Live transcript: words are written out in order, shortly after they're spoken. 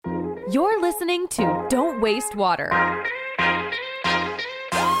You're listening to Don't Waste Water.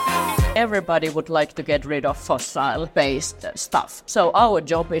 Everybody would like to get rid of fossil-based stuff. So our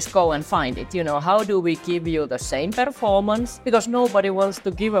job is go and find it. How do we give you the same performance? Because nobody wants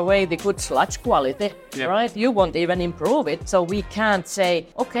to give away the good sludge quality, right? You won't even improve it. So we can't say,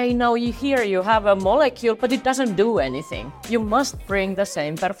 okay, now you have a molecule, but it doesn't do anything. You must bring the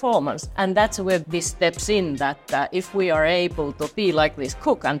same performance. And that's where this steps in, that if we are able to be like this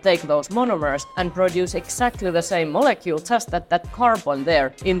cook and take those monomers and produce exactly the same molecule, just that carbon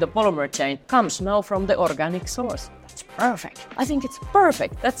there in the polymer chain comes now from the organic source. That's perfect. I think it's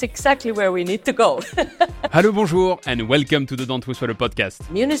perfect. That's exactly where we need to go. Hello, bonjour, and welcome to the Don't Waste Water podcast.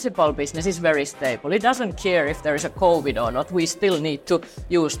 Municipal business is very stable. It doesn't care if there is a COVID or not. We still need to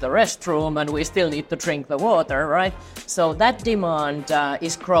use the restroom and we still need to drink the water, right? So that demand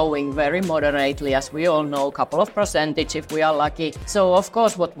is growing very moderately, as we all know, a couple of percentage if we are lucky. So of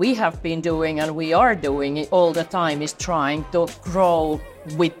course what we have been doing and we are doing all the time is trying to grow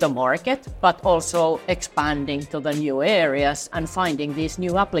with the market, but also expanding to the new areas and finding these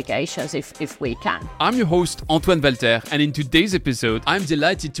new applications if we can. I'm your host, Antoine Walter, and in today's episode, I'm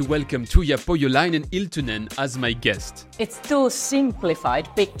delighted to welcome Tuija Pohjolainen-Iltunen as my guest. It's too simplified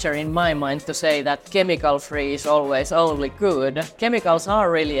picture in my mind to say that chemical-free is always only good. Chemicals are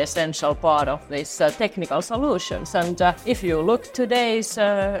really essential part of these technical solutions, and if you look today's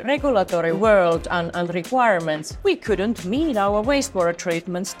regulatory world and requirements, we couldn't meet our wastewater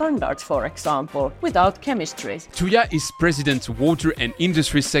treatment standards, for example, without chemistry. Tuija is President Water and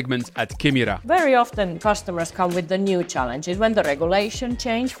Industry Segment at Kemira. Very often customers come with the new challenges. When the regulation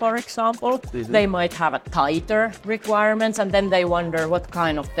change, for example, they might have a tighter requirements and then they wonder what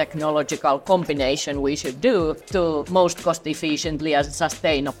kind of technological combination we should do to most cost efficiently and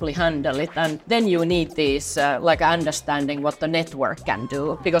sustainably handle it. And then you need this understanding what the network can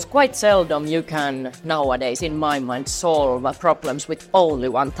do. Because quite seldom you can nowadays, in my mind, solve problems with only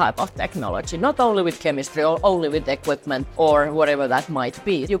one type of technology, not only with chemistry or only with equipment or whatever that might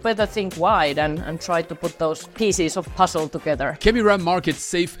be. You better think wide and try to put those pieces of puzzle together. Kemira markets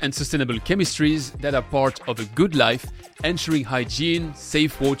safe and sustainable chemistries that are part of a good life, ensuring hygiene,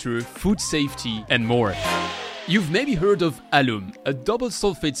 safe water, food safety, and more. You've maybe heard of alum, a double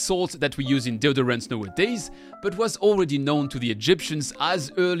sulfate salt that we use in deodorants nowadays, but was already known to the Egyptians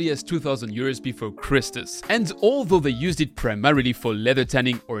as early as 2000 years before Christus. And although they used it primarily for leather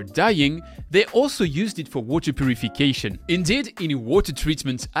tanning or dyeing, they also used it for water purification. Indeed, in water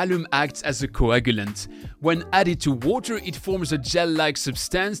treatment, alum acts as a coagulant. When added to water, it forms a gel-like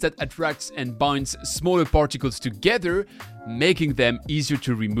substance that attracts and binds smaller particles together, making them easier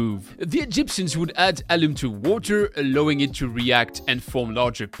to remove. The Egyptians would add alum to water, allowing it to react and form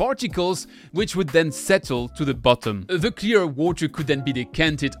larger particles, which would then settle to the bottom. The clear water could then be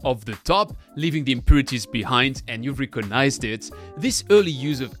decanted off the top, leaving the impurities behind, and you've recognized it. This early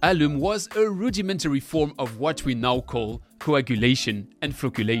use of alum was a rudimentary form of what we now call coagulation and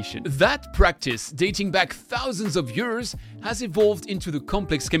flocculation. That practice, dating back thousands of years, has evolved into the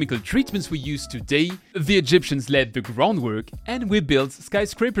complex chemical treatments we use today. The Egyptians laid the groundwork and we built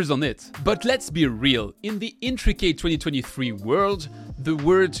skyscrapers on it. But let's be real, in the intricate 2023 world, the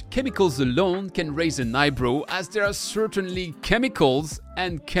word chemicals alone can raise an eyebrow, as there are certainly chemicals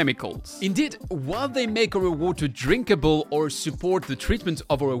and chemicals. Indeed, while they make our water drinkable or support the treatment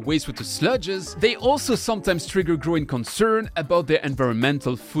of our wastewater sludges, they also sometimes trigger growing concern about their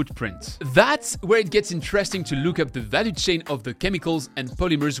environmental footprint. That's where it gets interesting to look up the value chain of the chemicals and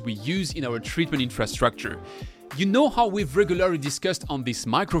polymers we use in our treatment infrastructure. You know how we've regularly discussed on this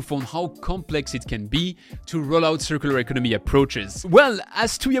microphone how complex it can be to roll out circular economy approaches. Well,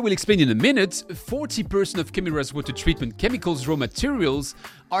 as Tuija will explain in a minute, 40% of Kemira's water treatment chemicals raw materials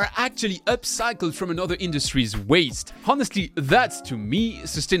are actually upcycled from another industry's waste. Honestly, that's to me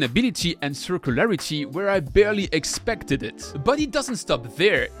sustainability and circularity where I barely expected it. But it doesn't stop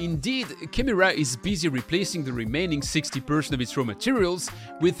there. Indeed, Kemira is busy replacing the remaining 60% of its raw materials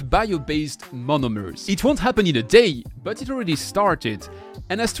with bio-based monomers. It won't happen in a day, but it already started.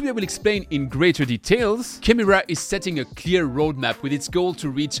 And as Tuija will explain in greater details, Kemira is setting a clear roadmap with its goal to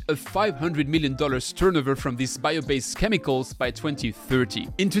reach a $500 million turnover from these bio-based chemicals by 2030.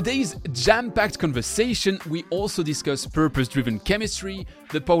 In today's jam-packed conversation, we also discuss purpose-driven chemistry,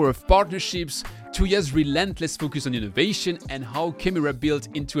 the power of partnerships, Tuija's relentless focus on innovation, and how Kemira built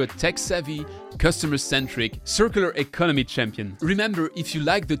into a tech-savvy, customer-centric, circular economy champion. Remember, if you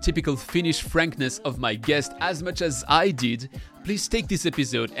like the typical Finnish frankness of my guest as much as I did, please take this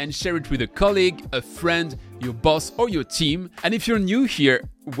episode and share it with a colleague, a friend, your boss, or your team. And if you're new here,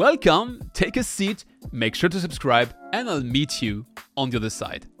 welcome, take a seat, make sure to subscribe, and I'll meet you on the other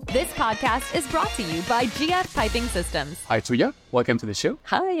side. This podcast is brought to you by GF Piping Systems. Hi, Tuija. Welcome to the show.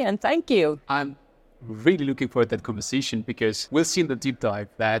 Hi, and thank you. I'm really looking forward to that conversation because we'll see in the deep dive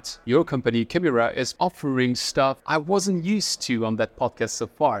that your company, Kemira, is offering stuff I wasn't used to on that podcast so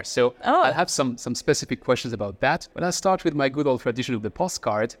far. So I'll have some specific questions about that. But I'll start with my good old tradition of the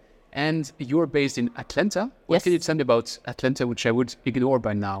postcard. And you're based in Atlanta. What Yes. can you tell me about Atlanta, which I would ignore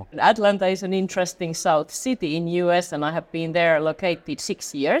by now? Atlanta is an interesting south city in US, and I have been there located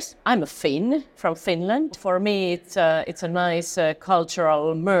 6 years. I'm a Finn from Finland. For me, it's a nice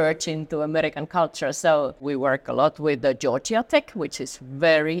cultural merge into American culture. So we work a lot with the Georgia Tech, which is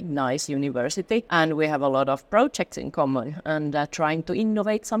very nice university, and we have a lot of projects in common and trying to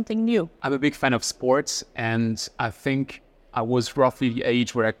innovate something new. I'm a big fan of sports, and I think I was roughly the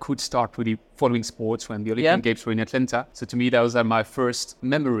age where I could start really following sports when the Olympic Games were in Atlanta. So to me, those are my first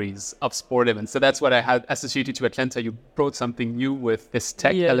memories of sport events. So that's what I had associated to Atlanta. You brought something new with this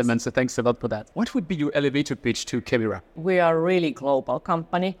tech element. So thanks a lot for that. What would be your elevator pitch to Kemira? We are a really global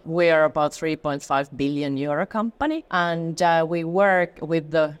company. We are about 3.5 billion euro company, and we work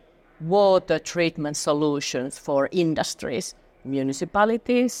with the water treatment solutions for industries,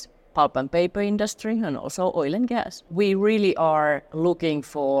 municipalities, pulp and paper industry, and also oil and gas. We really are looking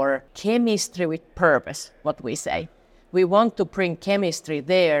for chemistry with purpose, what we say. We want to bring chemistry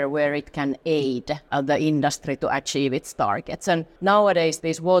there where it can aid the industry to achieve its targets. And nowadays,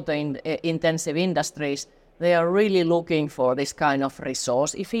 these water-intensive industries, they are really looking for this kind of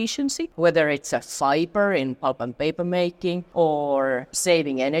resource efficiency, whether it's a fiber in pulp and paper making or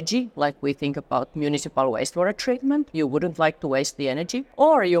saving energy, like we think about municipal wastewater treatment. You wouldn't like to waste the energy.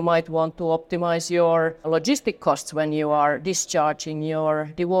 Or you might want to optimize your logistic costs when you are discharging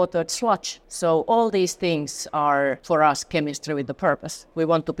your dewatered sludge. So all these things are, for us, chemistry with a purpose. We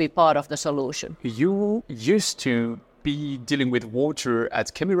want to be part of the solution. You used to be dealing with water at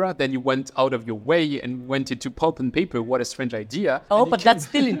Kemira, then you went out of your way and went into pulp and paper. What a strange idea. Oh, but that's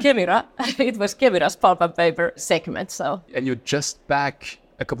still in Kemira. It was Kemira's pulp and paper segment, so. And you're just back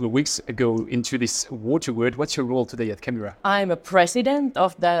a couple of weeks ago into this water world. What's your role today at Kemira? I'm a president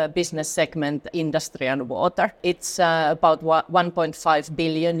of the business segment Industry and Water. It's about 1.5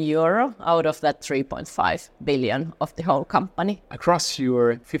 billion euro out of that 3.5 billion of the whole company. Across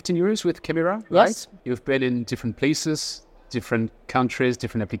your 15 years with Kemira, right? Yes. You've been in different places, different countries,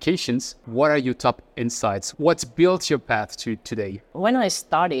 different applications. What are your top insights? What's built your path to today? When I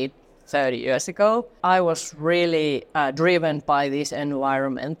started 30 years ago, I was really driven by these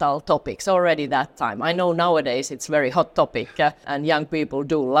environmental topics already that time. I know nowadays it's very hot topic and young people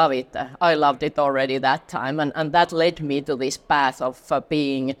do love it. I loved it already that time, and that led me to this path of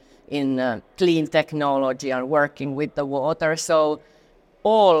being in clean technology and working with the water. So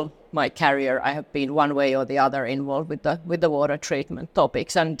all my career, I have been one way or the other involved with the water treatment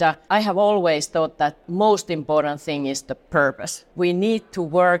topics. And I have always thought that most important thing is the purpose. We need to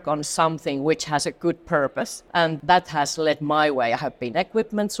work on something which has a good purpose. And that has led my way. I have been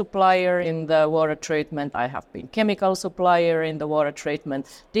equipment supplier in the water treatment. I have been chemical supplier in the water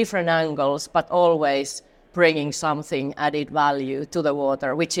treatment, different angles, but always bringing something added value to the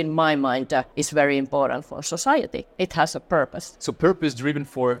water, which in my mind is very important for society. It has a purpose. So purpose driven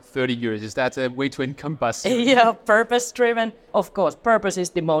for 30 years, is that a way to encompass? Yeah, purpose driven. Of course, purpose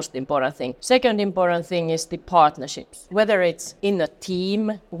is the most important thing. Second important thing is the partnerships, whether it's in a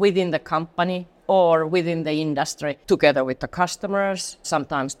team, within the company, or within the industry, together with the customers,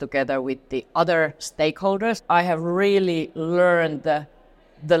 sometimes together with the other stakeholders. I have really learned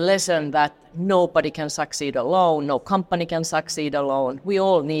the lesson that nobody can succeed alone, no company can succeed alone. We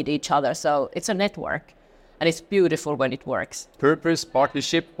all need each other, so it's a network, and it's beautiful when it works. Purpose,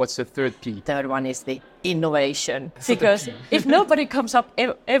 partnership, what's the third P? Third one is the innovation, because if nobody comes up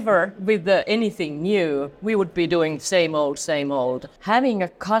ever with anything new, we would be doing same old. Having a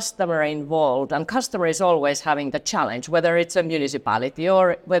customer involved, and customer is always having the challenge, whether it's a municipality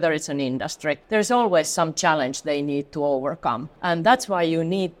or whether it's an industry, there's always some challenge they need to overcome. And that's why you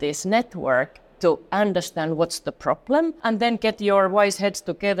need this network to understand what's the problem and then get your wise heads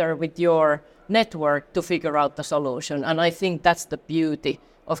together with your network to figure out the solution. And I think that's the beauty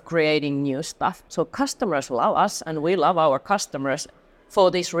of creating new stuff. So customers love us and we love our customers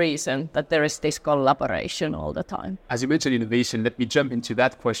for this reason, that there is this collaboration all the time. As you mentioned innovation, let me jump into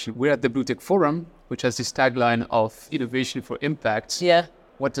that question. We're at the Blue Tech Forum, which has this tagline of innovation for impact. Yeah.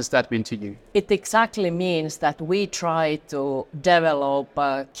 What does that mean to you? It exactly means that we try to develop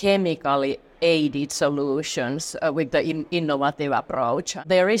chemically aided solutions with the innovative approach.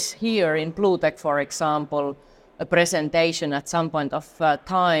 There is here in Blue Tech, for example, a presentation at some point of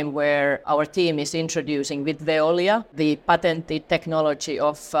time where our team is introducing with Veolia the patented technology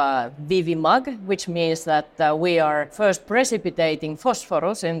of Vivimag, which means that we are first precipitating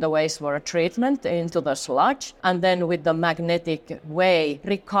phosphorus in the wastewater treatment into the sludge, and then with the magnetic way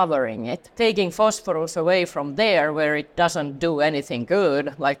recovering it, taking phosphorus away from there where it doesn't do anything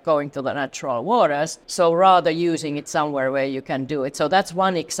good, like going to the natural waters, so rather using it somewhere where you can do it. So that's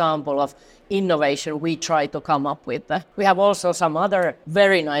one example of innovation we try to come up with. We have also some other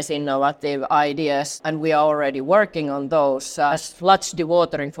very nice innovative ideas, and we are already working on those. Sludge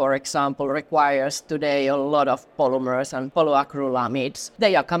dewatering, for example, requires today a lot of polymers and polyacrylamides.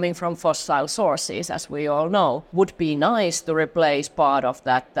 They are coming from fossil sources, as we all know. Would be nice to replace part of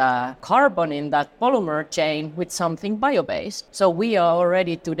that carbon in that polymer chain with something bio-based. So we are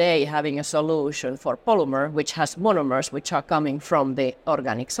already today having a solution for polymer which has monomers which are coming from the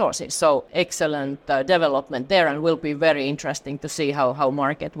organic sources. So excellent development there, and will be very interesting to see how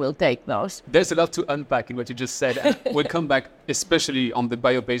market will take those. There's a lot to unpack in what you just said. And we'll come back especially on the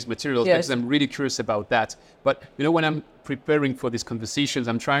bio-based materials, Yes. because I'm really curious about that. But when I'm preparing for these conversations,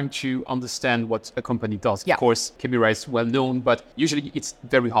 I'm trying to understand what a company does. Yeah. Of course, Kemira is well known, but usually it's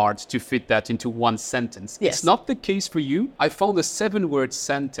very hard to fit that into one sentence. Yes. It's not the case for you. I found a 7-word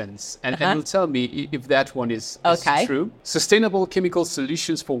sentence, and you'll tell me if that one is Okay. true. Sustainable chemical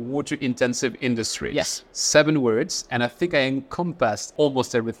solutions for water-intensive industries. Yes. 7 words, and I think I encompassed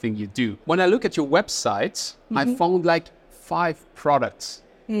almost everything you do. When I look at your website, I found like 5 products.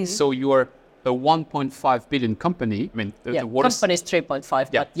 So you're a 1.5 billion company. I mean, the water Company is 3.5,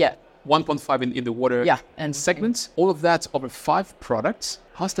 Yeah. but yeah. 1.5 in the water and segment. All of that over 5 products.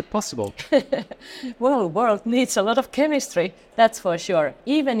 How's that possible? Well, world needs a lot of chemistry, that's for sure.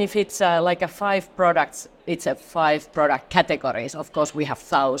 Even if it's like a 5 products, it's a 5 product categories. Of course, we have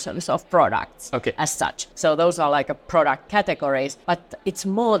thousands of products as such. So those are like a product categories, but it's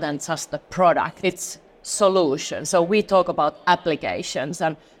more than just a product. It's solution. So we talk about applications,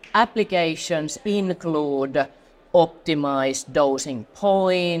 and applications include optimized dosing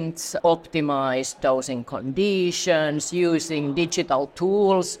points, optimized dosing conditions, using digital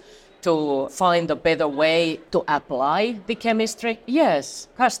tools to find a better way to apply the chemistry. Yes,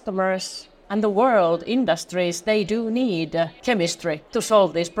 customers and the world, industries, they do need chemistry to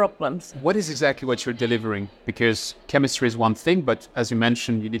solve these problems. What is exactly what you're delivering? Because chemistry is one thing, but as you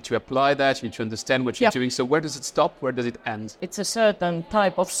mentioned, you need to apply that, you need to understand what you're doing. So where does it stop? Where does it end? It's a certain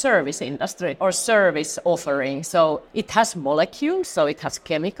type of service industry or service offering. So it has molecules, so it has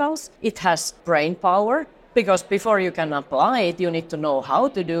chemicals, it has brain power, because before you can apply it, you need to know how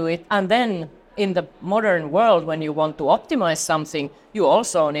to do it. And then in the modern world, when you want to optimize something, you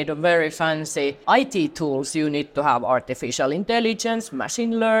also need a very fancy IT tools. You need to have artificial intelligence,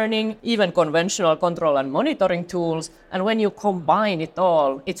 machine learning, even conventional control and monitoring tools. And when you combine it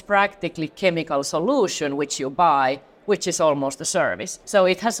all, it's practically chemical solution which you buy, which is almost a service. So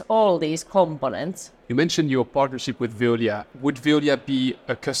it has all these components. You mentioned your partnership with Veolia. Would Veolia be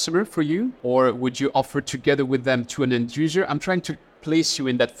a customer for you, or would you offer together with them to an end user? I'm trying to place you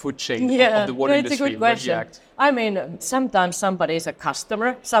in that food chain of the water industry. It's a good question. I mean, sometimes somebody is a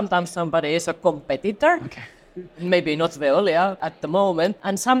customer, sometimes somebody is a competitor. Okay. Maybe not Veolia at the moment,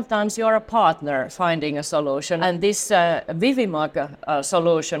 and sometimes you're a partner finding a solution. And this Vivimag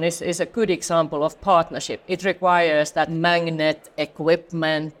solution is a good example of partnership. It requires that magnet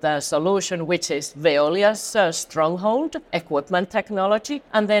equipment solution, which is Veolia's stronghold, equipment technology,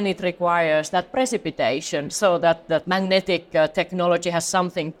 and then it requires that precipitation, so that the magnetic technology has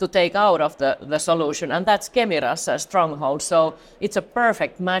something to take out of the solution, and that's Kemira's stronghold. So it's a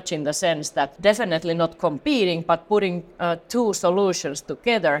perfect match in the sense that definitely not competing, but putting 2 solutions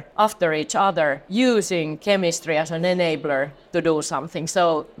together after each other, using chemistry as an enabler to do something.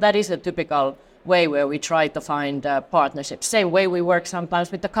 So that is a typical way where we try to find partnerships. Same way we work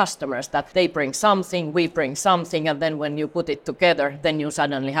sometimes with the customers, that they bring something, we bring something, and then when you put it together, then you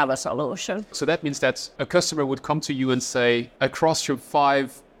suddenly have a solution. So that means that a customer would come to you and say, across your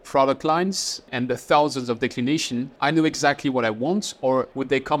 5 product lines and the thousands of declination, I know exactly what I want? Or would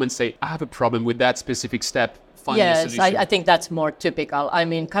they come and say, I have a problem with that specific step, find a Yes, solution? I think that's more typical. I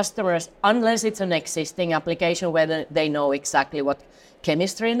mean, customers, unless it's an existing application where they know exactly what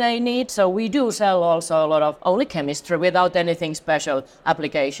chemistry they need. So we do sell also a lot of only chemistry without anything special.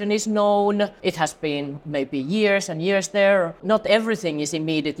 Application is known. It has been maybe years and years there. Not everything is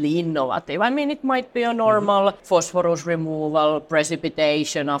immediately innovative. I mean, it might be a normal phosphorus removal,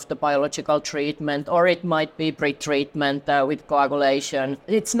 precipitation after biological treatment, or it might be pre-treatment with coagulation.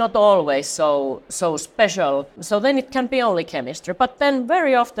 It's not always so special. So then it can be only chemistry. But then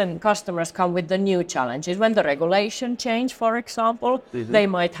very often customers come with the new challenges. When the regulation change, for example, they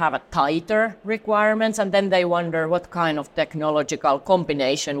might have a tighter requirements, and then they wonder what kind of technological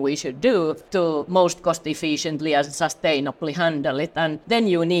combination we should do to most cost efficiently and sustainably handle it. And then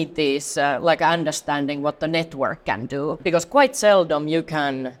you need this like understanding what the network can do, because quite seldom you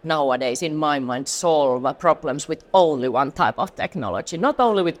can nowadays, in my mind, solve problems with only one type of technology, not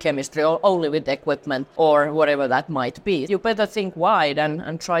only with chemistry or only with equipment or whatever that might be. You better think wide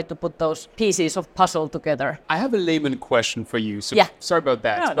and try to put those pieces of puzzle together. I have a layman question for you. So Yeah. sorry about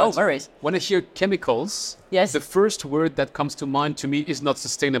that. Yeah, no worries. When I hear chemicals, Yes. the first word that comes to mind to me is not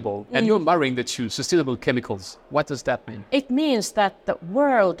sustainable. And you're marrying the two, sustainable chemicals. What does that mean? It means that the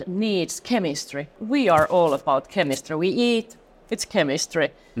world needs chemistry. We are all about chemistry. We eat, it's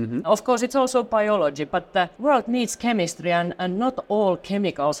chemistry. Of course, it's also biology, but the world needs chemistry, and not all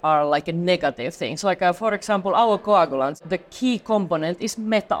chemicals are like a negative things. Like, for example, our coagulants, the key component is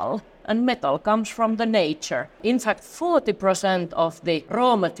metal. And metal comes from the nature. In fact, 40% of the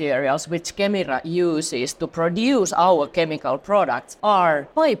raw materials which Kemira uses to produce our chemical products are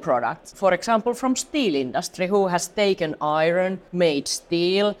byproducts. For example, from steel industry, who has taken iron, made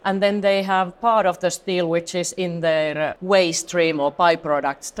steel, and then they have part of the steel which is in their waste stream or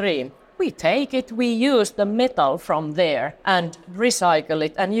byproduct stream. We take it, we use the metal from there and recycle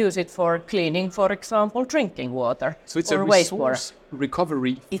it and use it for cleaning, for example, drinking water So it's or a wastewater. resource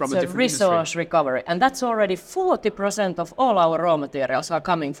recovery from a It's a different resource industry. recovery, and that's already 40% of all our raw materials are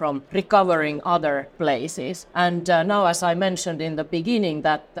coming from recovering other places. And now, as I mentioned in the beginning,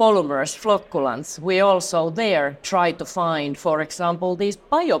 that polymers, flocculants, we also there try to find, for example, these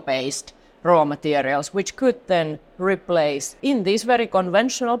bio-based raw materials, which could then replace in these very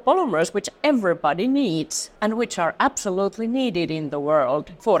conventional polymers, which everybody needs and which are absolutely needed in the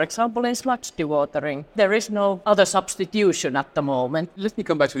world. For example, in sludge dewatering, there is no other substitution at the moment. Let me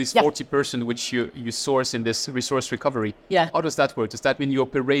come back to this 40% which you source in this resource recovery. Yeah. How does that work? Does that mean you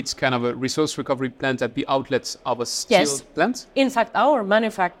operate kind of a resource recovery plant at the outlets of a steel Yes. plant? In fact, our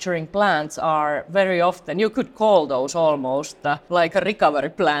manufacturing plants are very often, you could call those almost like a recovery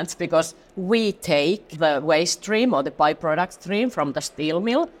plants, because we take the waste stream or the byproduct stream from the steel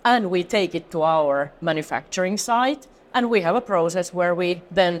mill and we take it to our manufacturing site. And we have a process where we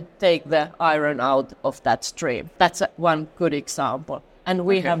then take the iron out of that stream. That's one good example. And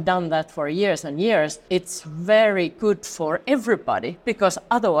we have done that for years and years. It's very good for everybody, because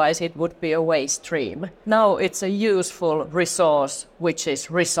otherwise it would be a waste stream. Now it's a useful resource which is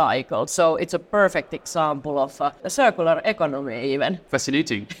recycled. So it's a perfect example of a circular economy even.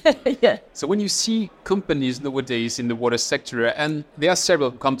 Fascinating. Yeah. So when you see companies nowadays in the water sector, and there are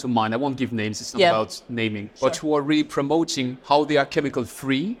several who come to mind, I won't give names, it's not Yeah. about naming, but who are really promoting how they are chemical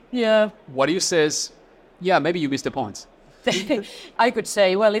free, Yeah. what do you say is, yeah, maybe you missed the point. I could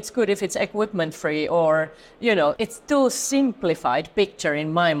say, well, it's good if it's equipment free, or, it's too simplified picture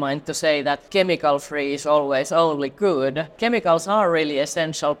in my mind to say that chemical free is always only good. Chemicals are really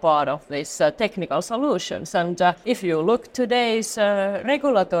essential part of these technical solutions. And if you look today's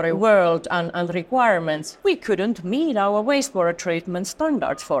regulatory world and requirements, we couldn't meet our wastewater treatment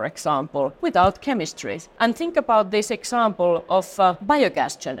standards, for example, without chemistry. And think about this example of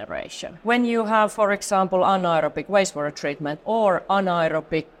biogas generation. When you have, for example, anaerobic wastewater treatment or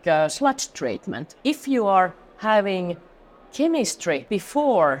anaerobic sludge treatment, if you are having chemistry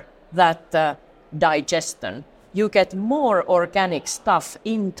before that digestion, you get more organic stuff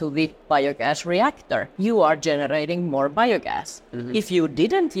into the biogas reactor. You are generating more biogas. If you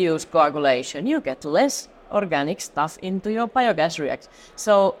didn't use coagulation, you get less organic stuff into your biogas reactor.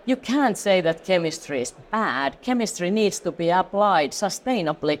 So you can't say that chemistry is bad. Chemistry needs to be applied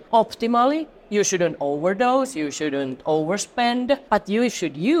sustainably, optimally. You shouldn't overdose, you shouldn't overspend, but you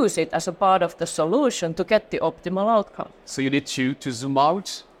should use it as a part of the solution to get the optimal outcome. So you need to zoom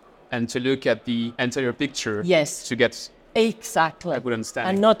out and to look at the entire picture. Yes. To get Exactly. a good understanding.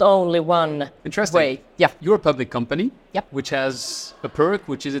 And not only one Interesting. way. Yeah. You're a public company, Yep. which has a perk,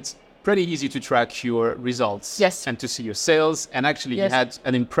 which is it's pretty easy to track your results. Yes. And to see your sales. And actually, you Yes. had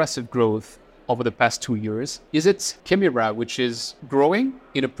an impressive growth over the past 2 years. Is it Kemira which is growing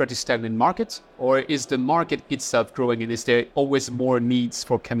in a pretty stagnant market, or is the market itself growing, and is there always more needs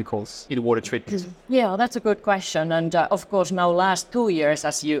for chemicals in water treatment? Yeah, that's a good question. And of course, now last 2 years,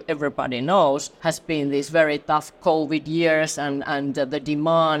 as everybody knows, has been these very tough COVID years, and the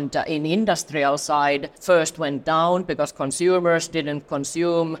demand in industrial side first went down because consumers didn't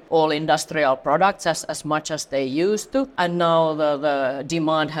consume all industrial products as much as they used to. And now the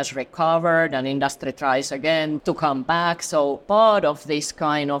demand has recovered, and industry tries again to come back. So part of this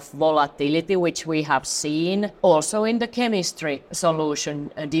kind of volatility which we have seen also in the chemistry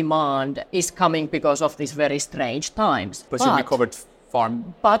solution demand is coming because of these very strange times. But you recovered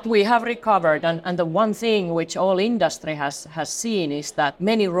farm. But we have recovered, and the one thing which all industry has seen is that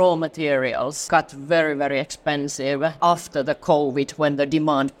many raw materials got very, very expensive after the COVID when the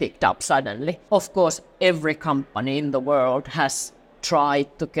demand picked up suddenly. Of course, every company in the world has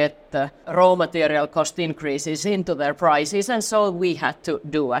tried to get the raw material cost increases into their prices, and so we had to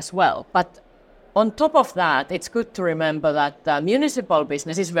do as well. But on top of that, it's good to remember that the municipal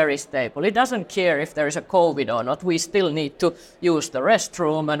business is very stable. It doesn't care if there is a COVID or not. We still need to use the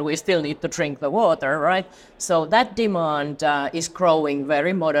restroom and we still need to drink the water, right? So that demand is growing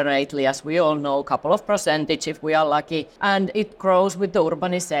very moderately, as we all know, a couple of percentage if we are lucky. And it grows with the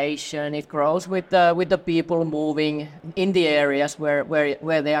urbanization. It grows with the people moving in the areas where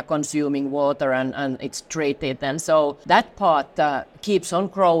they are consuming water and it's treated. And so that part keeps on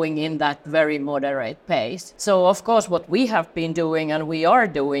growing in that very moderate pace. So of course what we have been doing and we are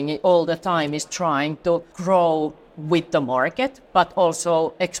doing all the time is trying to grow with the market, but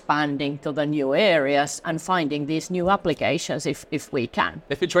also expanding to the new areas and finding these new applications if we can.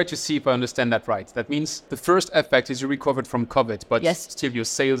 Let me try to see if I understand that right. That means the first effect is you recovered from COVID, but still your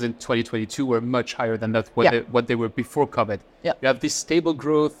sales in 2022 were much higher than that what they were before COVID. Yeah. You have this stable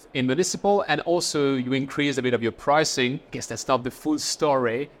growth in municipal, and also you increase a bit of your pricing. I guess that's not the full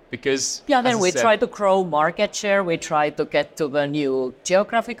story because... Yeah, then we try to grow market share. We try to get to the new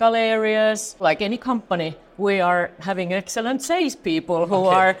geographical areas. Like any company, we are having excellent salespeople who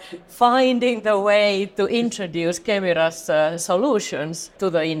are finding the way to introduce Kemira's solutions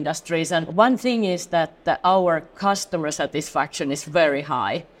to the industries. And one thing is that our customer satisfaction is very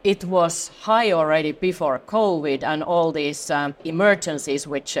high. It was high already before COVID and all these emergencies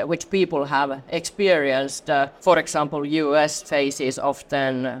which people have experienced. For example, US faces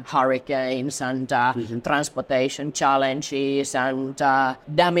often hurricanes and transportation challenges and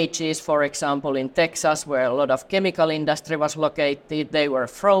damages. For example, in Texas, where a lot of chemical industry was located, they were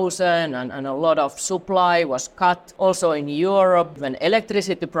frozen and a lot of supply was cut. Also in Europe, when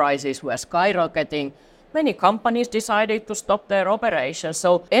electricity prices were skyrocketing, many companies decided to stop their operations.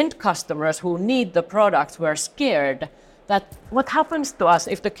 So end customers who need the products were scared that what happens to us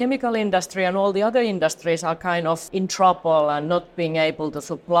if the chemical industry and all the other industries are kind of in trouble and not being able to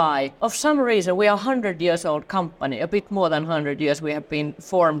supply. Of some reason, we are a 100 years old company, a bit more than 100 years. We have been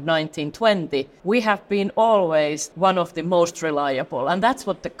formed 1920. We have been always one of the most reliable, and that's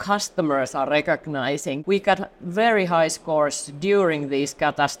what the customers are recognizing. We got very high scores during these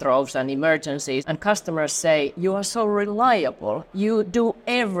catastrophes and emergencies, and customers say, you are so reliable. You do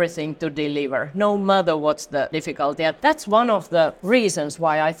everything to deliver, no matter what's the difficulty. And that's one of the reasons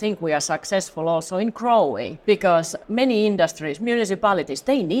why I think we are successful also in growing, because many industries, municipalities,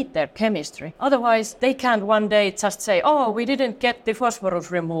 they need their chemistry. Otherwise, they can't one day just say, oh, we didn't get the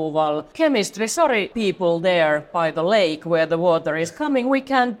phosphorus removal chemistry. Sorry, people there by the lake where the water is coming, we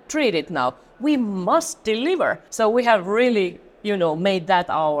can't treat it now. We must deliver. So we have really made that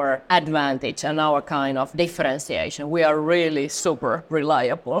our advantage and our kind of differentiation. We are really super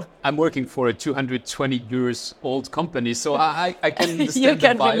reliable. I'm working for a 220 years old company, so I can understand You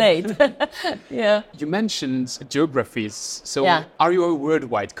can the vibe. Relate. Yeah. You mentioned geographies. So are you a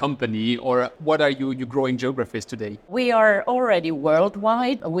worldwide company, or what are your growing geographies today? We are already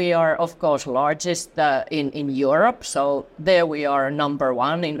worldwide. We are, of course, largest in Europe. So there we are number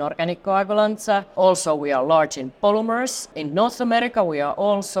one in organic coagulants. Also, we are large in polymers. In North America, we are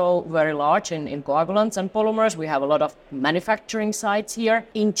also very large in coagulants and polymers. We have a lot of manufacturing sites here.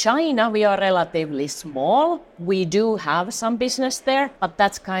 In China, we are relatively small. We do have some business there, but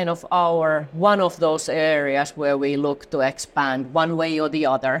that's kind of one of those areas where we look to expand one way or the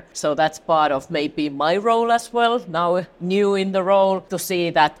other. So that's part of maybe my role as well, now new in the role, to see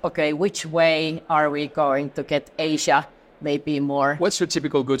that, okay, which way are we going to get Asia maybe more. What's your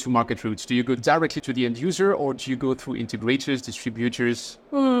typical go-to-market route? Do you go directly to the end user, or do you go through integrators, distributors?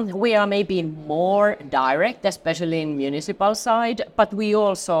 We are maybe more direct, especially in municipal side, but we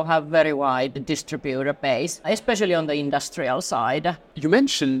also have very wide distributor base, especially on the industrial side. You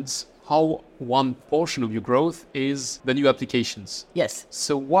mentioned how one portion of your growth is the new applications. Yes.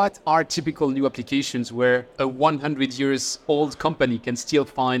 So what are typical new applications where a 100 years old company can still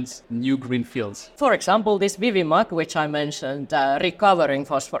find new green fields? For example, this Vivimac, which I mentioned, recovering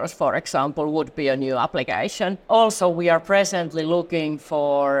phosphorus, for example, would be a new application. Also, we are presently looking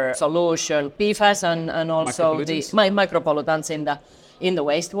for solution PFAS and also the micropollutants in the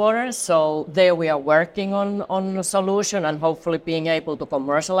wastewater. So there we are working on a solution and hopefully being able to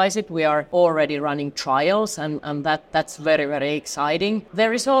commercialize it. We are already running trials and that's very, very exciting.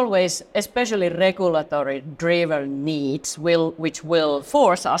 There is always, especially regulatory driven needs, which will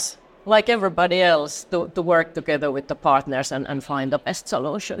force us, like everybody else, to work together with the partners and find the best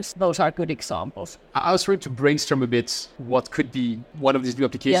solutions. Those are good examples. I was trying to brainstorm a bit what could be one of these new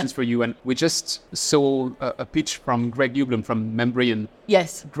applications for you. And we just saw a pitch from Greg Newblum from Membrane.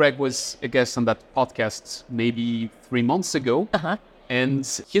 Yes. Greg was a guest on that podcast maybe 3 months ago. And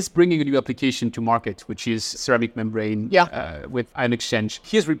he's bringing a new application to market, which is ceramic membrane with ion exchange.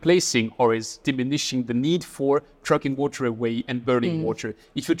 He is replacing or is diminishing the need for trucking water away and burning water.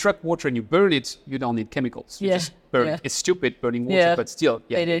 If you truck water and you burn it, you don't need chemicals. You just burn it. It's stupid burning water, but still,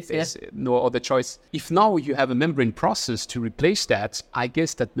 there's no other choice. If now you have a membrane process to replace that, I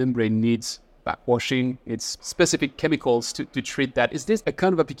guess that membrane needs backwashing, it's specific chemicals to treat that. Is this a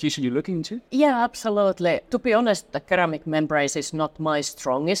kind of application you're looking into? Yeah, absolutely. To be honest, the ceramic membranes is not my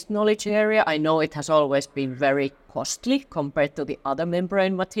strongest knowledge area. I know it has always been very costly compared to the other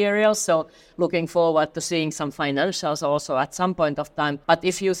membrane materials. So looking forward to seeing some financials also at some point of time. But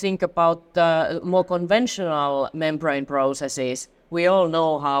if you think about more conventional membrane processes, we all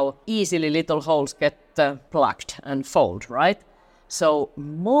know how easily little holes get plugged and fold, right? So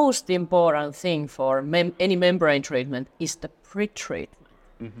most important thing for any membrane treatment is the pre-treatment.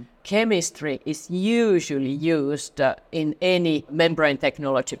 Chemistry is usually used in any membrane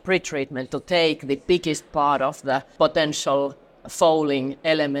technology pre-treatment to take the biggest part of the potential fouling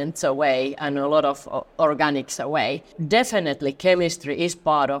elements away and a lot of organics away. Definitely chemistry is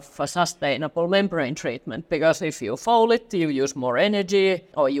part of a sustainable membrane treatment, because if you foul it, you use more energy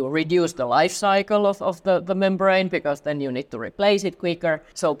or you reduce the life cycle of the membrane, because then you need to replace it quicker.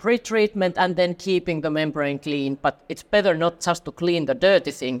 So pre-treatment and then keeping the membrane clean, but it's better not just to clean the dirty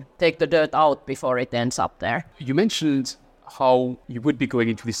thing, take the dirt out before it ends up there. You mentioned how you would be going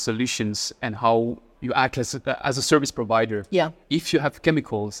into these solutions and how you act as a service provider. Yeah. If you have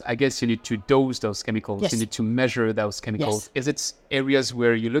chemicals, I guess you need to dose those chemicals. Yes. You need to measure those chemicals. Yes. Is it areas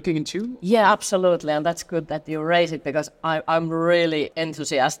where you're looking into? Yeah, absolutely. And that's good that you raise it, because I'm really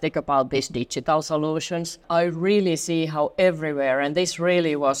enthusiastic about these digital solutions. I really see how everywhere, and this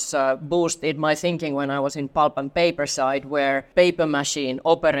really was boosted my thinking when I was in pulp and paper side, where paper machine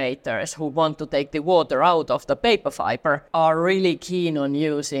operators who want to take the water out of the paper fiber are really keen on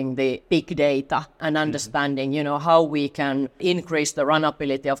using the big data and understanding, how we can increase the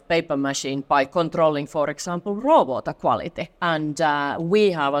runnability of paper machine by controlling, for example, raw water quality. And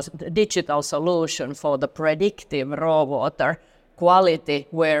we have a digital solution for the predictive raw water quality,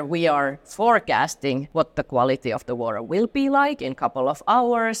 where we are forecasting what the quality of the water will be like in a couple of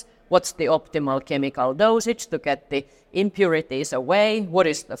hours, what's the optimal chemical dosage to get the impurities away, what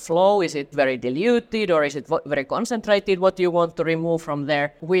is the flow, is it very diluted or is it very concentrated, what you want to remove from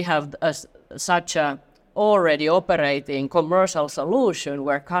there. We have such a already operating commercial solution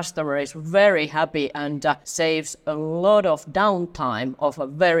where customer is very happy and saves a lot of downtime of a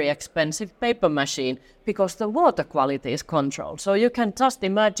very expensive paper machine, because the water quality is controlled. So you can just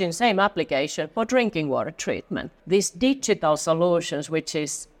imagine same application for drinking water treatment. These digital solutions, which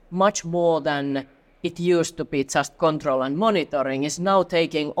is much more than it used to be just control and monitoring, is now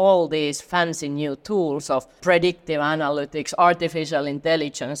taking all these fancy new tools of predictive analytics, artificial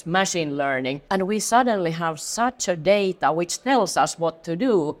intelligence, machine learning, and we suddenly have such a data which tells us what to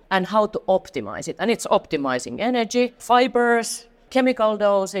do and how to optimize it. And it's optimizing energy, fibers, chemical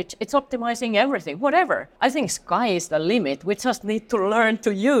dosage, it's optimizing everything, whatever. I think sky is the limit. We just need to learn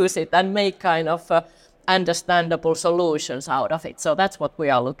to use it and make kind of understandable solutions out of it. So that's what we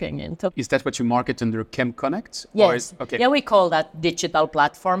are looking into. Is that what you market under ChemConnect? Yes. Okay. Yeah, we call that digital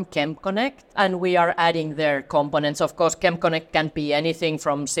platform ChemConnect, and we are adding their components. Of course, ChemConnect can be anything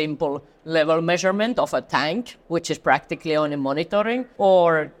from simple level measurement of a tank, which is practically only monitoring,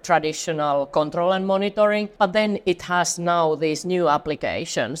 or traditional control and monitoring. But then it has now these new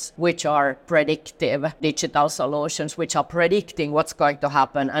applications, which are predictive digital solutions, which are predicting what's going to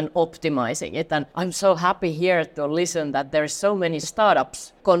happen and optimizing it. And I'm so happy here to listen that there's so many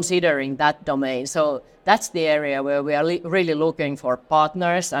startups considering that domain. So that's the area where we are really looking for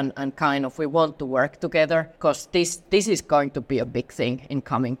partners and kind of we want to work together, because this is going to be a big thing in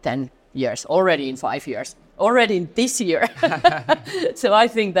coming 10 years, already in 5 years, already in this year. So I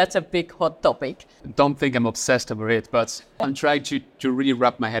think that's a big hot topic. Don't think I'm obsessed over it, but I'm trying to really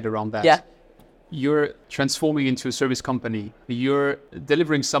wrap my head around that. Yeah. You're transforming into a service company. You're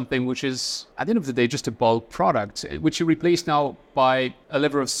delivering something which is, at the end of the day, just a bulk product, which you replace now by a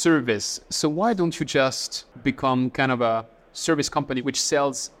level of service. So why don't you just become kind of a service company which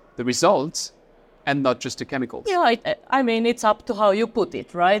sells the results and not just the chemicals. Yeah, I mean, it's up to how you put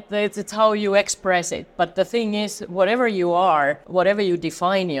it, right? It's how you express it. But the thing is, whatever you are, whatever you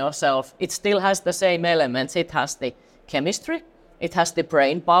define yourself, it still has the same elements. It has the chemistry, it has the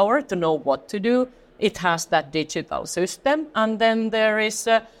brain power to know what to do, it has that digital system, and then there is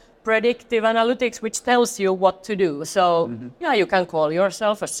predictive analytics which tells you what to do. So yeah, you can call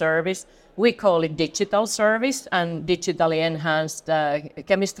yourself a service. We call it digital service and digitally enhanced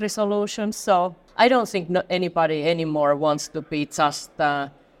chemistry solutions. So I don't think anybody anymore wants to be just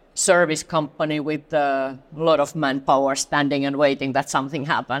a service company with a lot of manpower standing and waiting that something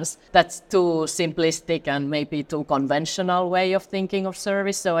happens. That's too simplistic and maybe too conventional way of thinking of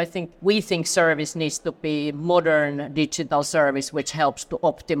service. So I think we think service needs to be modern digital service which helps to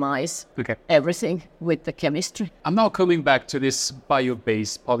optimize everything with the chemistry. I'm now coming back to this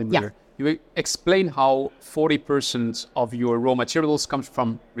bio-based polymer. Yeah. You explain how 40% of your raw materials comes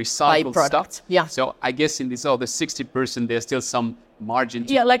from recycled stuff. Yeah. So I guess in this other 60%, there's still some margin.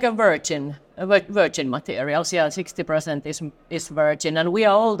 Yeah, like a virgin materials. Yeah, 60% is virgin, and we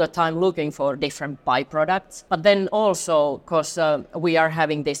are all the time looking for different byproducts. But then also, because we are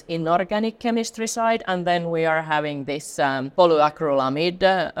having this inorganic chemistry side, and then we are having this polyacrylamide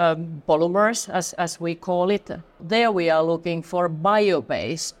polymers, as we call it. There we are looking for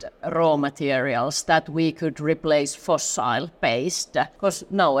bio-based raw materials that we could replace fossil-based. Because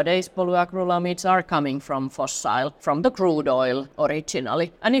nowadays polyacrylamides are coming from fossil, from the crude oil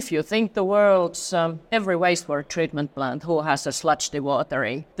originally. And if you think the world's every wastewater treatment plant who has a sludge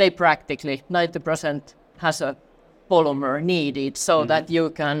dewatering, they practically 90% has a polymer needed so that you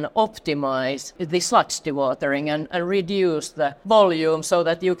can optimize the sludge dewatering and reduce the volume so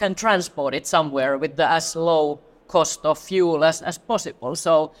that you can transport it somewhere with the as low cost of fuel as possible.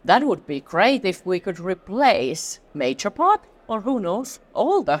 So that would be great if we could replace major part, or who knows,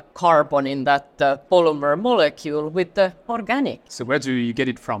 all the carbon in that polymer molecule with the organic. So where do you get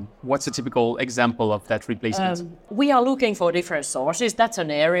it from? What's a typical example of that replacement? We are looking for different sources. That's an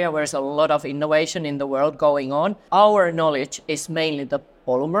area where there's a lot of innovation in the world going on. Our knowledge is mainly the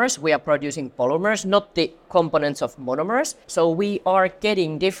polymers. We are producing polymers, not the components of monomers. So we are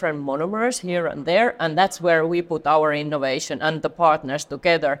getting different monomers here and there, and that's where we put our innovation and the partners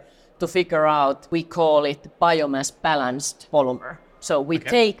together to figure out, we call it biomass balanced polymer. So we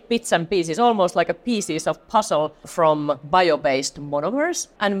take bits and pieces, almost like a pieces of puzzle from bio-based monomers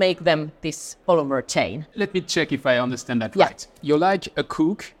and make them this polymer chain. Let me check if I understand that right. You're like a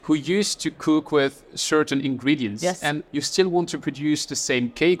cook who used to cook with certain ingredients, and you still want to produce the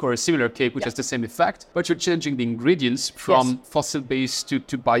same cake or a similar cake which has the same effect, but you're changing the ingredients from fossil-based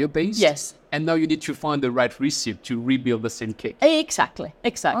to bio-based. Yes. And now you need to find the right recipe to rebuild the same cake. Exactly.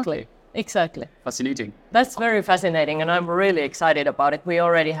 Fascinating. That's very fascinating, and I'm really excited about it. We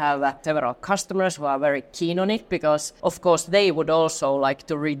already have several customers who are very keen on it because, of course, they would also like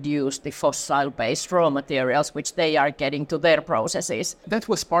to reduce the fossil-based raw materials which they are getting to their processes. That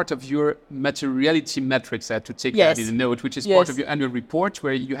was part of your materiality metrics. I had to take that in a note, which is part of your annual report,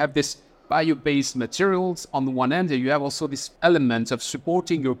 where you have this bio-based materials on the one end, and you have also this element of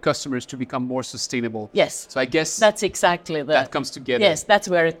supporting your customers to become more sustainable. Yes. So I guess that's exactly that comes together. Yes, that's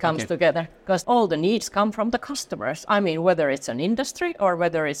where it comes together, because all the needs come from the customers. I mean, whether it's an industry or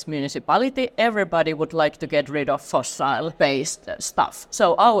whether it's municipality, everybody would like to get rid of fossil-based stuff.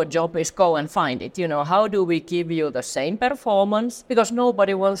 So our job is go and find it. You know, how do we give you the same performance? Because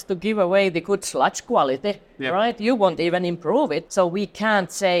nobody wants to give away the good sludge quality, right? You won't even improve it. So we can't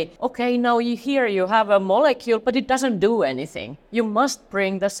say, okay, now you have a molecule, but it doesn't do anything. You must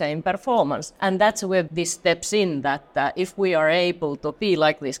bring the same performance. And that's where this steps in, that if we are able to be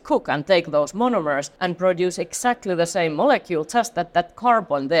like this cook and take those monomers and produce exactly the same molecule, just that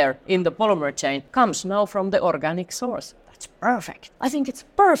carbon there in the polymer chain comes now from the organic source. That's perfect. I think it's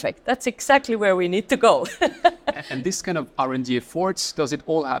perfect. That's exactly where we need to go. And this kind of R&D efforts, does it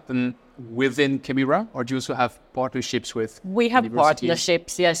all happen within Kemira, or do you also have partnerships with We have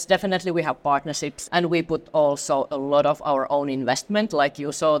partnerships, yes, definitely we have partnerships. And we put also a lot of our own investment, like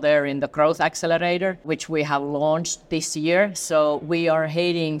you saw there in the Growth Accelerator, which we have launched this year. So we are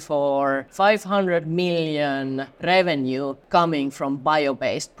heading for 500 million revenue coming from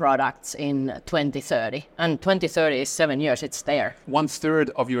bio-based products in 2030. And 2030 is 7 years, it's there. 1/3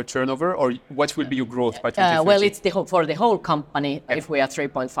 of your turnover, or what will be your growth by 2030? Well, it's for the whole company. If we are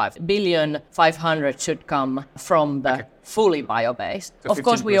 3.5 billion, 500 should come from the fully bio-based. So of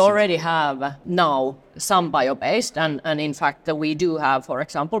course, we 15%. already have now some bio-based, and in fact we do have, for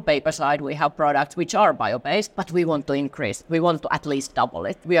example, paper side, we have products which are bio-based, but we want to increase. We want to at least double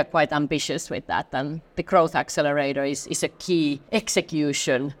it. We are quite ambitious with that, and the Growth Accelerator is a key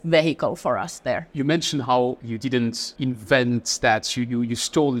execution vehicle for us there. You mentioned how you didn't invent that, you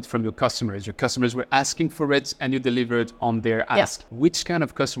stole it from your customers. Your customers were asking for it and you delivered on their ask. Yeah. Which kind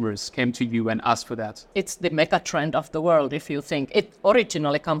of customers came to you and asked for that? It's the mega trend of the world, if you think. It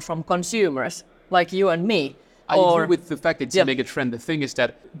originally comes from consumers like you and me. I agree with the fact that it's a mega trend. The thing is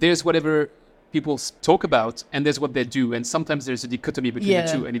that there's whatever people talk about and there's what they do, and sometimes there's a dichotomy between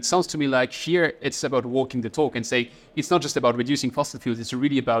the two, and it sounds to me like here it's about walking the talk and say it's not just about reducing fossil fuels, it's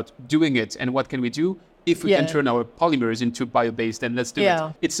really about doing it. And what can we do? If we can turn our polymers into bio-based, then let's do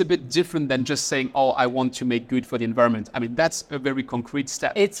it. It's a bit different than just saying, oh, I want to make good for the environment. I mean, that's a very concrete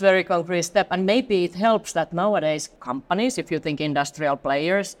step. It's a very concrete step, and maybe it helps that nowadays companies, if you think industrial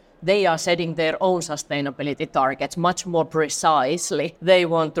players, they are setting their own sustainability targets much more precisely. They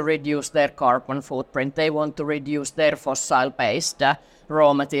want to reduce their carbon footprint. They want to reduce their fossil-based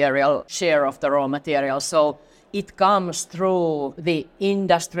raw material share of the raw material. So it comes through the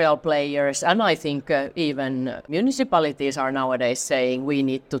industrial players, and I think even municipalities are nowadays saying we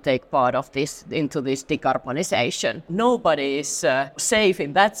need to take part of this into this decarbonization. Nobody is safe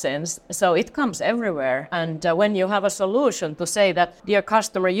in that sense, so it comes everywhere. And when you have a solution to say that, dear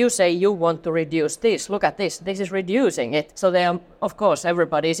customer, you say you want to reduce this, look at this is reducing it. So they are, of course,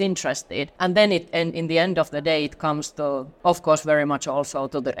 everybody is interested. And then in the end of the day, it comes to, of course, very much also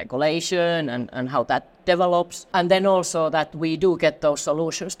to the regulation and how that develops, and then also that we do get those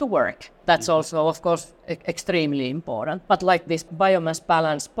solutions to work. That's also, of course, extremely important. But like this biomass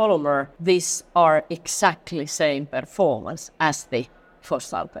balanced polymer, these are exactly same performance as the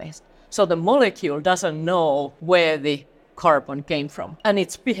fossil-based. So the molecule doesn't know where the carbon came from, and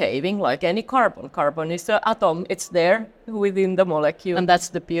it's behaving like any carbon. Carbon is an atom, it's there within the molecule, and that's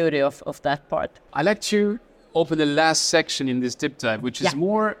the beauty of that part. I'd like to open the last section in this deep dive, which is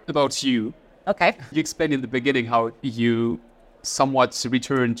more about you. Okay. You explained in the beginning how you somewhat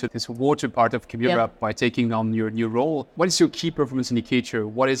return to this water part of Kemira by taking on your new role. What is your key performance indicator?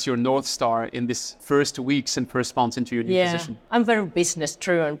 What is your North Star in this first weeks and first months into your new position? I'm a very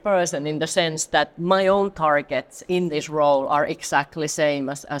business-driven person in the sense that my own targets in this role are exactly same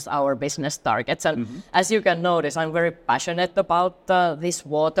as our business targets. And as you can notice, I'm very passionate about this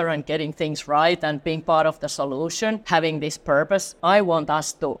water and getting things right and being part of the solution, having this purpose. I want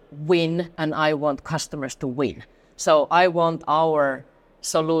us to win and I want customers to win. So I want our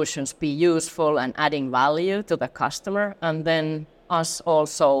solutions be useful and adding value to the customer, and then us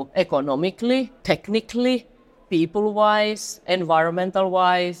also economically, technically, people-wise,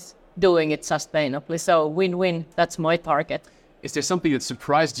 environmental-wise, doing it sustainably. So win-win, that's my target. Is there something that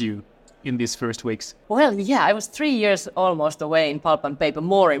surprised you in these first weeks? Well, yeah, I was 3 years almost away in pulp and paper,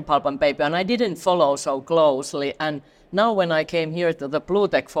 more in pulp and paper, and I didn't follow so closely. And now when I came here to the Blue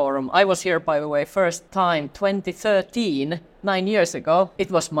Tech Forum, I was here, by the way, first time 2013, 9 years ago. It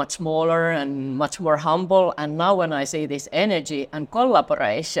was much smaller and much more humble. And now when I see this energy and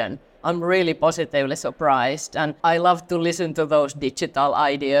collaboration, I'm really positively surprised. And I love to listen to those digital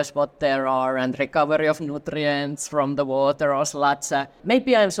ideas, what there are, and recovery of nutrients from the water or sludge.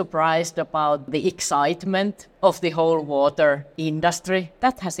 Maybe I'm surprised about the excitement of the whole water industry.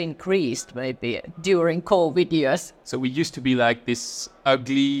 That has increased maybe during COVID years. So we used to be like this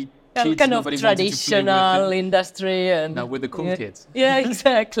ugly kids, kind of traditional industry. And now we're the cool kids. Yeah,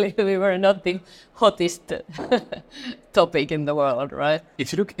 exactly. We were not the hottest topic in the world, right?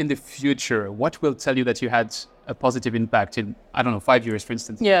 If you look in the future, what will tell you that you had a positive impact in, 5 years, for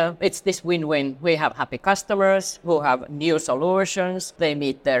instance? Yeah, it's this win-win. We have happy customers who have new solutions, they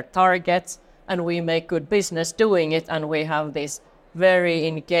meet their targets, and we make good business doing it, and we have these very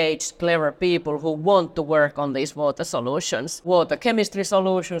engaged, clever people who want to work on these water solutions, water chemistry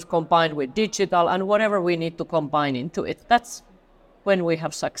solutions combined with digital and whatever we need to combine into it. That's when we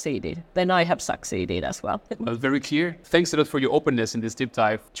have succeeded. Then I have succeeded as well. Well, very clear. Thanks a lot for your openness in this deep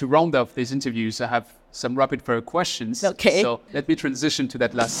dive. To round off these interviews, I have some rapid fire questions. Okay. So let me transition to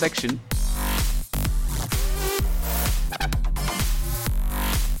that last section.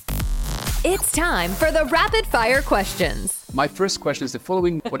 It's time for the rapid fire questions. My first question is the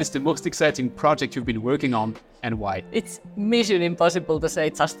following. What is the most exciting project you've been working on and why? It's mission impossible to say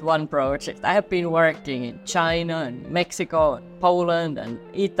just one project. I have been working in China and Mexico and Poland and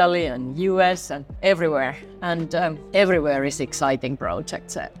Italy and US and everywhere. And everywhere is exciting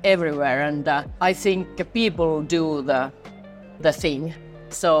projects, everywhere. And I think people do the thing.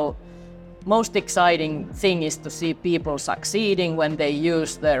 So most exciting thing is to see people succeeding when they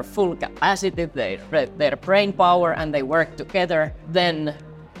use their full capacity, their brain power, and they work together. Then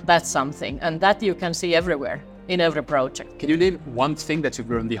that's something, and that you can see everywhere. In every project. Can you name one thing that you've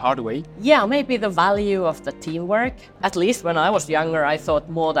learned the hard way? Yeah, maybe the value of the teamwork. At least when I was younger, I thought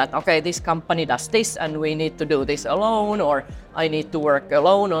more that, okay, this company does this and we need to do this alone, or I need to work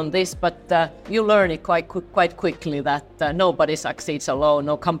alone on this. But you learn it quite quickly that nobody succeeds alone,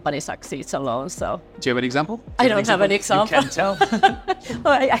 no company succeeds alone. So. Do you have an example? I don't have an example. You can tell.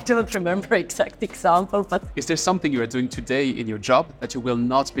 I don't remember exact example, but. Is there something you are doing today in your job that you will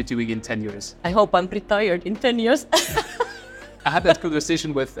not be doing in 10 years? I hope I'm retired in 10 years. I had that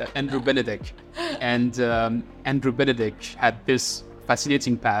conversation with Andrew Benedict, and Andrew Benedict had this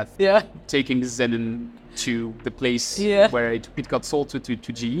fascinating path, taking Xenon to the place where it got sold to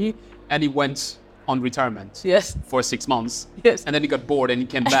GE, and he went on retirement for 6 months, and then he got bored and he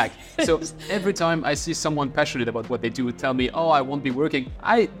came back. So every time I see someone passionate about what they do tell me, oh, I won't be working,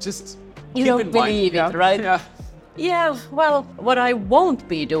 I just you don't believe it, right? Yeah, well, what I won't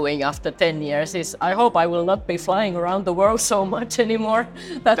be doing after 10 years is I hope I will not be flying around the world so much anymore.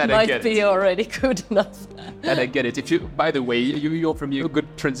 That might be already good enough. And I get it. If you, by the way, you offer me a good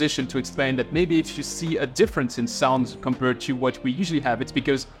transition to explain that maybe if you see a difference in sound compared to what we usually have, it's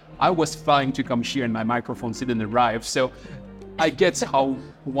because I was flying to come here and my microphone didn't arrive. So I get how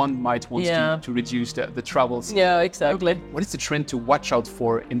one might want to reduce the travels. Yeah, exactly. What is the trend to watch out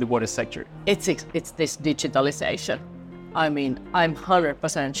for in the water sector? It's this digitalization. I mean, I'm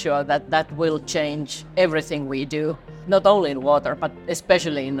 100% sure that will change everything we do, not only in water, but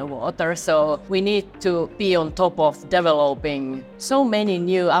especially in the water. So we need to be on top of developing so many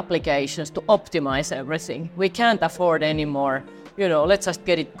new applications to optimize everything. We can't afford anymore, let's just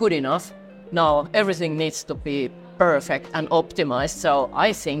get it good enough. No, everything needs to be perfect and optimized. So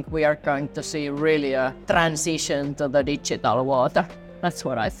I think we are going to see really a transition to the digital water. That's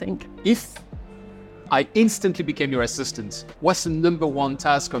what I think. If I instantly became your assistant, what's the number one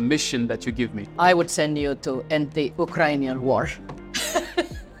task or mission that you give me? I would send you to end the Ukrainian war.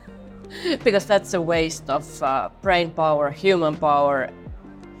 Because that's a waste of brain power, human power.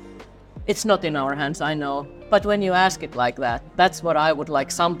 It's not in our hands, I know. But when you ask it like that, that's what I would like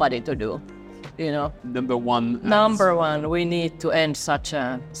somebody to do. Number one, we need to end such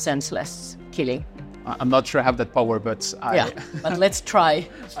a senseless killing. I'm not sure I have that power, but but let's try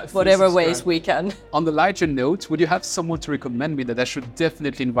whatever ways we can. On the lighter note, would you have someone to recommend me that I should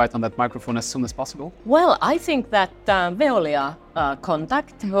definitely invite on that microphone as soon as possible? Well, I think that Veolia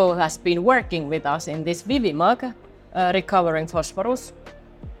contact, who has been working with us in this Vivimag, recovering phosphorus,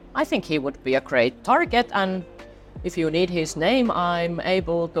 I think he would be a great target. And if you need his name, I'm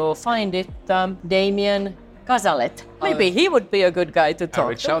able to find it, Damien Cazalet. Maybe he would be a good guy to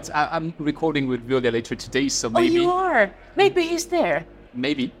talk to. I'm recording with Veolia later today, so maybe... Oh, you are? Maybe he's there.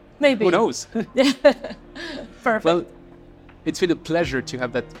 Maybe. Maybe. Who knows? Perfect. Well, it's been a pleasure to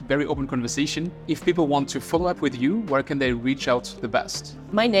have that very open conversation. If people want to follow up with you, where can they reach out the best?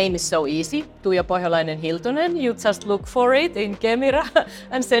 My name is so easy, Tuija Pohjolainen-Hiltunen. You just look for it in Kemira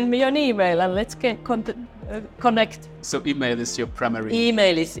and send me an email and let's connect. So email is your primary?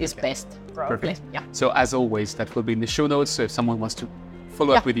 Email is best, probably. Perfect. Yeah. So as always, that will be in the show notes. So if someone wants to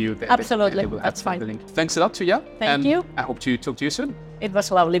follow up with you, absolutely. they will That's fine. the link. Thanks a lot, Tuija. Thank you. I hope to talk to you soon. It was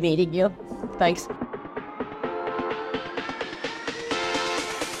lovely meeting you. Thanks.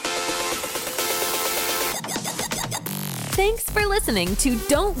 Thanks for listening to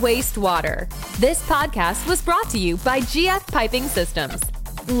Don't Waste Water. This podcast was brought to you by GF Piping Systems.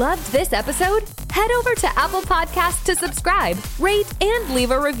 Loved this episode? Head over to Apple Podcasts to subscribe, rate, and leave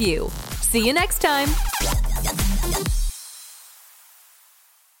a review. See you next time.